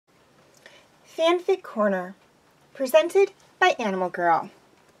Fanfic Corner, presented by Animal Girl.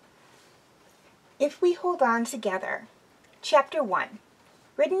 If We Hold On Together, Chapter 1,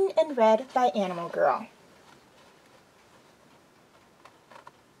 written and read by Animal Girl.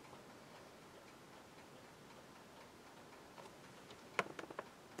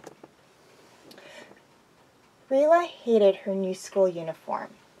 Rayla hated her new school uniform.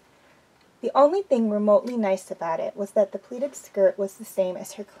 The only thing remotely nice about it was that the pleated skirt was the same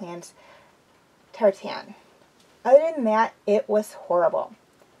as her clan's tartan. Other than that, it was horrible.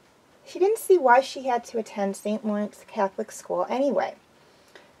 She didn't see why she had to attend St. Lawrence Catholic School anyway.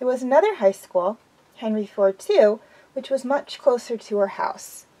 There was another high school, Henry Ford II, which was much closer to her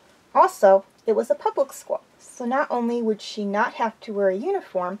house. Also, it was a public school, so not only would she not have to wear a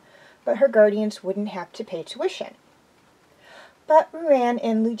uniform, but her guardians wouldn't have to pay tuition. But Runaan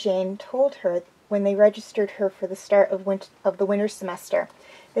and Lujanne told her when they registered her for the start of the winter semester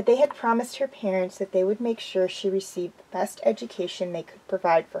that they had promised her parents that they would make sure she received the best education they could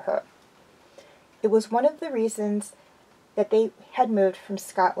provide for her. It was one of the reasons that they had moved from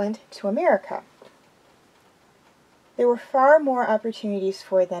Scotland to America. There were far more opportunities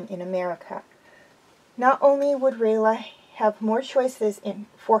for them in America. Not only would Rayla have more choices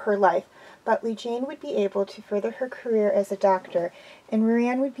for her life, but Lujanne would be able to further her career as a doctor, and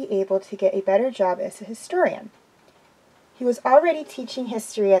Runaan would be able to get a better job as a historian. He was already teaching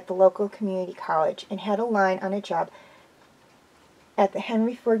history at the local community college and had a line on a job at the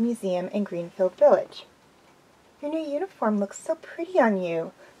Henry Ford Museum in Greenfield Village. "Your new uniform looks so pretty on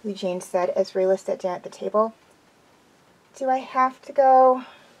you," Lujanne said as Rayla sat down at the table. "Do I have to go?"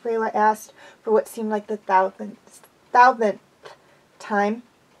 Rayla asked for what seemed like the thousandth time.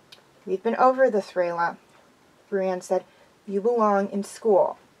 "We've been over this, Rayla," Runaan said. "You belong in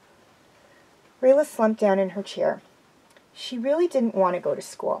school." Rayla slumped down in her chair. She really didn't want to go to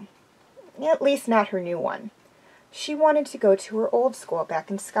school. At least not her new one. She wanted to go to her old school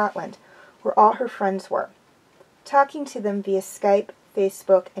back in Scotland, where all her friends were. Talking to them via Skype,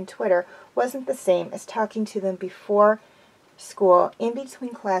 Facebook, and Twitter wasn't the same as talking to them before school, in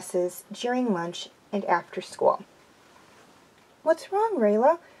between classes, during lunch, and after school. "What's wrong,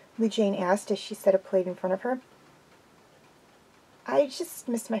 Rayla?" Lujanne asked as she set a plate in front of her. "I just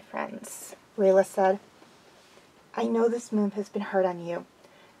miss my friends," Rayla said. "I know this move has been hard on you,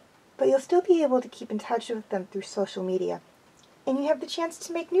 but you'll still be able to keep in touch with them through social media, and you have the chance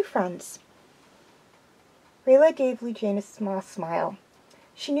to make new friends." Rayla gave Lujanne a small smile.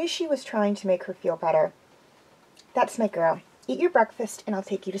 She knew she was trying to make her feel better. "That's my girl. Eat your breakfast and I'll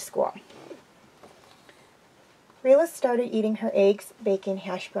take you to school." Rayla started eating her eggs, bacon,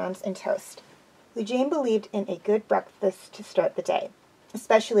 hash browns, and toast. Lujanne believed in a good breakfast to start the day,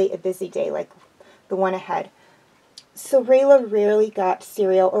 especially a busy day like the one ahead. So Rayla rarely got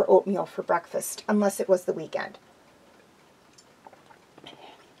cereal or oatmeal for breakfast, unless it was the weekend.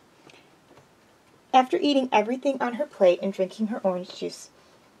 After eating everything on her plate and drinking her orange juice,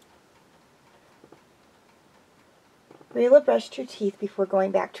 Rayla brushed her teeth before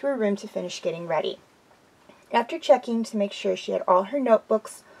going back to her room to finish getting ready. After checking to make sure she had all her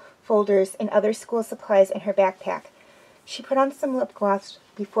notebooks, folders, and other school supplies in her backpack, she put on some lip gloss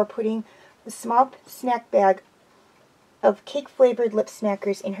before putting the small snack bag of cake-flavored lip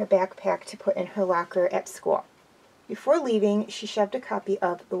smackers in her backpack to put in her locker at school. Before leaving, she shoved a copy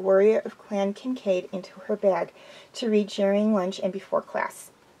of The Warrior of Clan Kincaid into her bag to read during lunch and before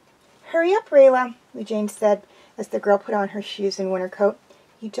class. "Hurry up, Rayla," Lujanne said as the girl put on her shoes and winter coat.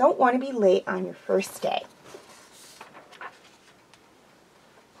 "You don't want to be late on your first day."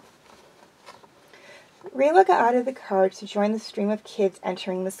 Rayla got out of the car to join the stream of kids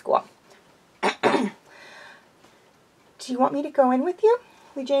entering the school. "Do you want me to go in with you?"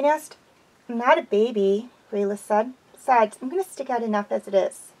 Lujanne asked. "I'm not a baby," Rayla said. "Besides, I'm going to stick out enough as it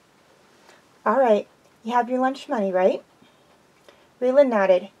is." "All right. You have your lunch money, right?" Rayla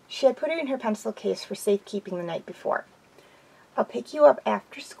nodded. She had put it in her pencil case for safekeeping the night before. "I'll pick you up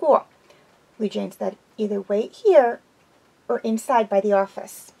after school," Lujanne said. "Either wait here or inside by the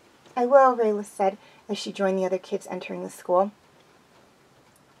office." "I will," Rayla said as she joined the other kids entering the school.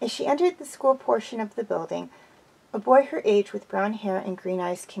 As she entered the school portion of the building, a boy her age with brown hair and green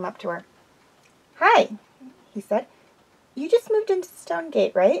eyes came up to her. "Hi," he said. "You just moved into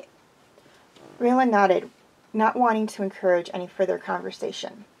Stonegate, right?" Rayla nodded, not wanting to encourage any further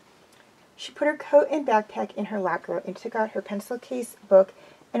conversation. She put her coat and backpack in her locker and took out her pencil case, book,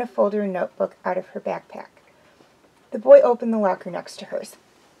 and a folder and notebook out of her backpack. The boy opened the locker next to hers.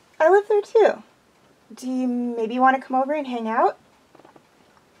 "I live there too. Do you maybe want to come over and hang out?"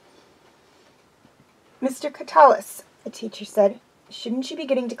 "Mr. Katolis," a teacher said, "shouldn't you be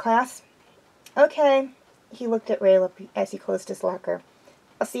getting to class?" Okay. He looked at Rayla as he closed his locker.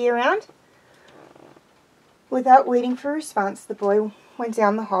 I'll see you around? Without waiting for a response, the boy went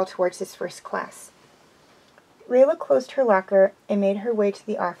down the hall towards his first class. Rayla closed her locker and made her way to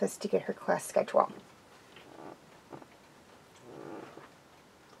the office to get her class schedule.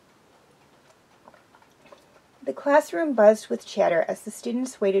 The classroom buzzed with chatter as the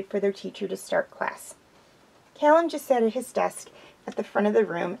students waited for their teacher to start class. Callum just sat at his desk at the front of the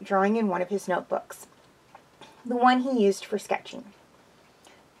room, drawing in one of his notebooks, the one he used for sketching.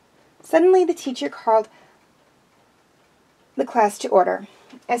 Suddenly, the teacher called the class to order.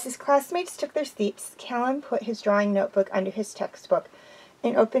 As his classmates took their seats, Callum put his drawing notebook under his textbook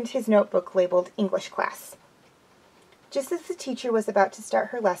and opened his notebook labeled English class. Just as the teacher was about to start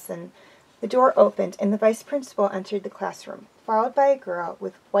her lesson, the door opened and the vice principal entered the classroom, followed by a girl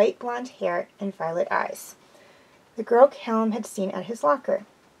with white blonde hair and violet eyes. The girl Callum had seen at his locker.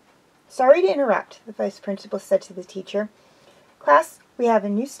 Sorry to interrupt, the vice principal said to the teacher. Class, we have a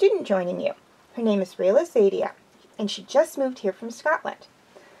new student joining you. Her name is Rayla Xadia, and she just moved here from Scotland.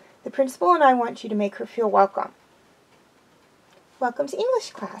 The principal and I want you to make her feel welcome. Welcome to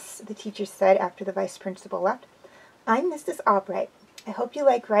English class, the teacher said after the vice principal left. I'm Mrs. Albright. I hope you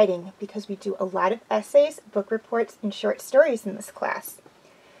like writing because we do a lot of essays, book reports, and short stories in this class.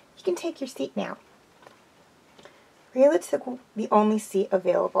 You can take your seat now. Rayla took the only seat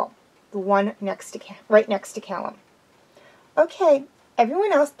available, the one right next to Callum. Okay,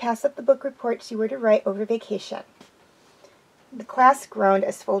 everyone else pass up the book reports you were to write over vacation. The class groaned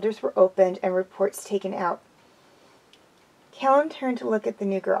as folders were opened and reports taken out. Callum turned to look at the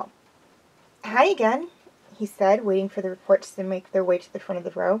new girl. Hi again, he said, waiting for the reports to make their way to the front of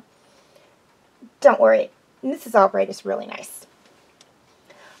the row. Don't worry, Mrs. Albright is really nice.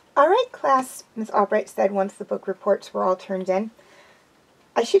 All right, class, Miss Albright said once the book reports were all turned in.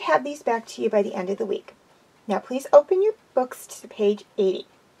 I should have these back to you by the end of the week. Now please open your books to page 80.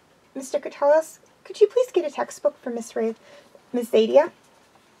 Mr. Katolis, could you please get a textbook for Miss Xadia?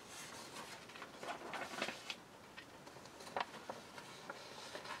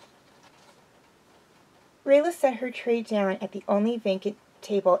 Rayla set her tray down at the only vacant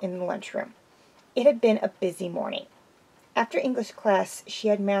table in the lunchroom. It had been a busy morning. After English class, she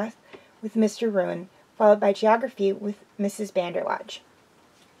had math with Mr. Runaan, followed by geography with Mrs. Vanderlodge.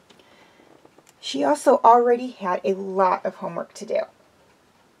 She also already had a lot of homework to do.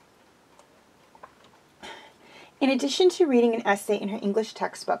 In addition to reading an essay in her English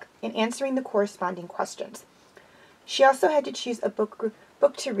textbook and answering the corresponding questions, she also had to choose a book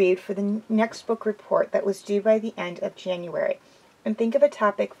to read for the next book report that was due by the end of January, and think of a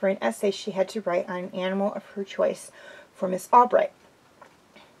topic for an essay she had to write on an animal of her choice for Miss Albright.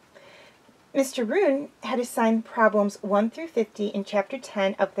 Mr. Runaan had assigned problems 1 through 50 in Chapter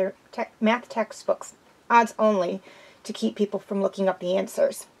 10 of their math textbooks, odds only, to keep people from looking up the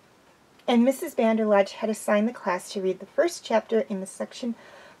answers. And Mrs. Vanderlodge had assigned the class to read the first chapter in the section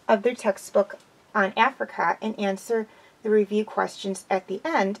of their textbook on Africa and answer the review questions at the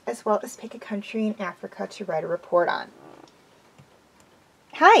end, as well as pick a country in Africa to write a report on.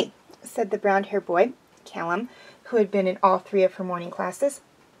 Hi, said the brown-haired boy, Callum, who had been in all 3 of her morning classes.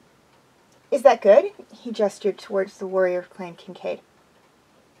 Is that good? He gestured towards the warrior clan Kincaid.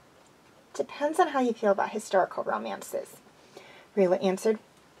 Depends on how you feel about historical romances, Rayla answered.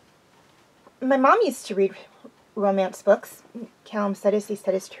 My mom used to read romance books, Callum said as he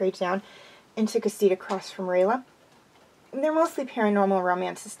set his tray down and took a seat across from Rayla. They're mostly paranormal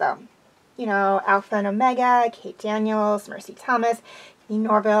romances, though. You know, Alpha and Omega, Kate Daniels, Mercy Thomas, E.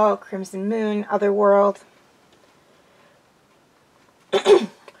 Norville, Crimson Moon, Otherworld.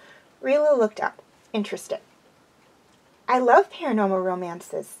 Rayla looked up, interested. I love paranormal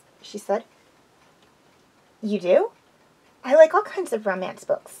romances, she said. You do? I like all kinds of romance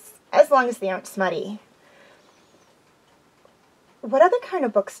books, as long as they aren't smutty. What other kind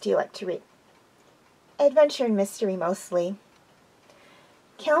of books do you like to read? Adventure and mystery, mostly.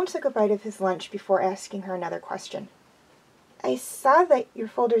 Callum took a bite of his lunch before asking her another question. I saw that your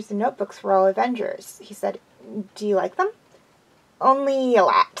folders and notebooks were all Avengers, he said. Do you like them? Only a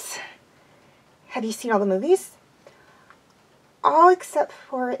lot. Have you seen all the movies? All except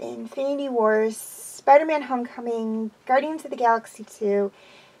for Infinity Wars, Spider-Man Homecoming, Guardians of the Galaxy 2,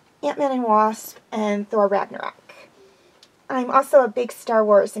 Ant-Man and Wasp, and Thor Ragnarok. I'm also a big Star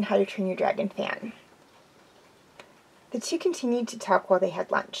Wars and How to Train Your Dragon fan. The two continued to talk while they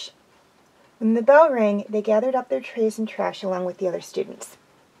had lunch. When the bell rang, they gathered up their trays and trash along with the other students.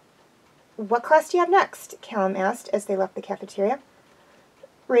 What class do you have next? Callum asked as they left the cafeteria.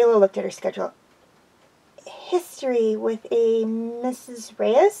 Rayla looked at her schedule. History with a Mrs.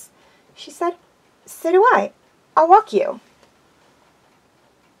 Reyes, she said. So do I. I'll walk you.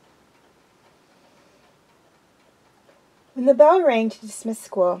 When the bell rang to dismiss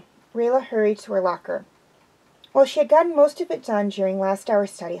school, Rayla hurried to her locker. While she had gotten most of it done during last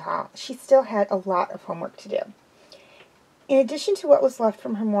hour's study hall, she still had a lot of homework to do. In addition to what was left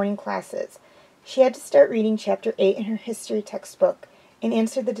from her morning classes, she had to start reading Chapter 8 in her history textbook and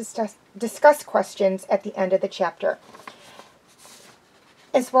answer the discuss questions at the end of the chapter,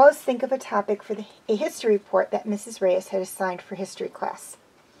 as well as think of a topic for a history report that Mrs. Reyes had assigned for history class,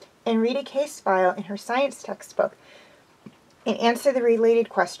 and read a case file in her science textbook and answer the related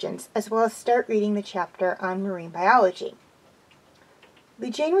questions, as well as start reading the chapter on marine biology.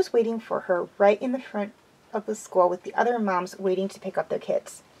 Lujanne was waiting for her right in the front of the school with the other moms waiting to pick up their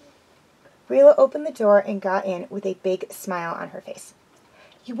kids. Rayla opened the door and got in with a big smile on her face.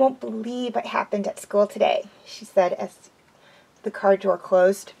 "You won't believe what happened at school today," she said as the car door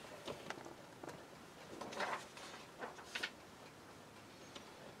closed.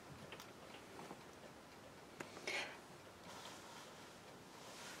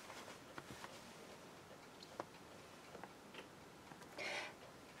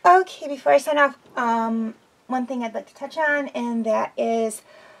 Okay, before I sign off, one thing I'd like to touch on, and that is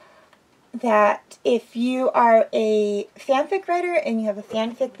that if you are a fanfic writer and you have a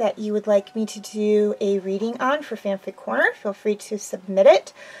fanfic that you would like me to do a reading on for Fanfic Corner, feel free to submit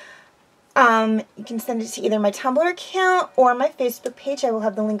it. You can send it to either my Tumblr account or my Facebook page. I will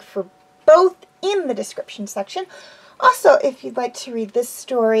have the link for both in the description section. Also, if you'd like to read this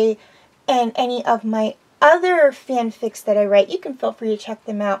story and any of my other fanfics that I write, you can feel free to check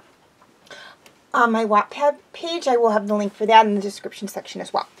them out on my Wattpad page. I will have the link for that in the description section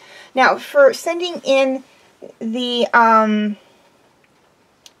as well. Now, for sending in the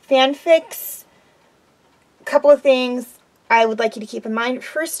fanfics, a couple of things I would like you to keep in mind.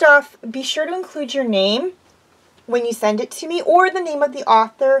 First off, be sure to include your name when you send it to me, or the name of the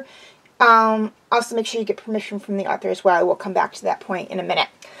author. Also, make sure you get permission from the author as well. I will come back to that point in a minute.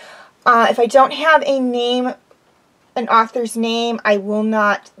 If I don't have a name, an author's name, I will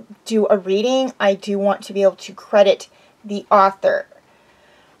not do a reading. I do want to be able to credit the author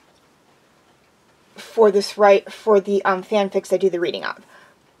for the fanfics I do the reading of.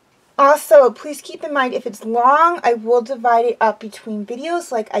 Also, please keep in mind, if it's long, I will divide it up between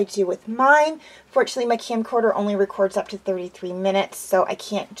videos like I do with mine. Fortunately, my camcorder only records up to 33 minutes, so I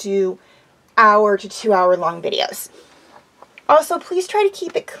can't do hour to 2 hour long videos. Also, please try to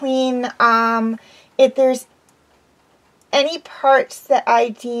keep it clean. If there's any parts that I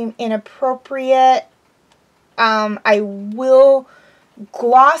deem inappropriate, I will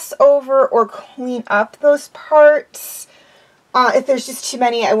gloss over or clean up those parts. If there's just too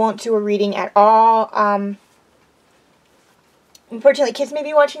many, I won't do a reading at all. Unfortunately, kids may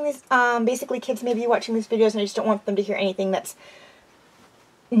be watching these, kids may be watching these videos, and I just don't want them to hear anything that's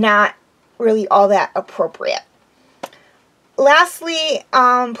not really all that appropriate. Lastly,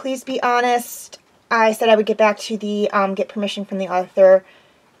 please be honest. I said I would get back to the get permission from the author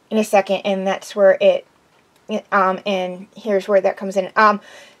in a second, and that's where and here's where that comes in.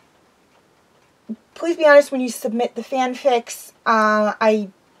 Please be honest when you submit the fanfics. I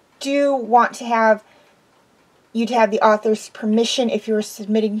do want to have you to have the author's permission if you're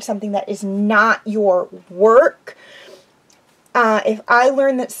submitting something that is not your work. If I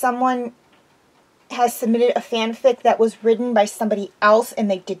learn that someone has submitted a fanfic that was written by somebody else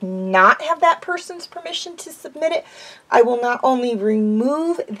and they did not have that person's permission to submit it, I will not only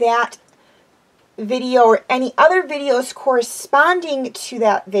remove that video or any other videos corresponding to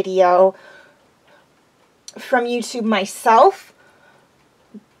that video from YouTube myself,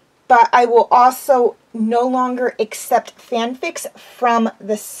 but I will also no longer accept fanfics from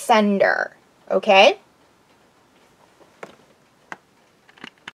the sender, okay?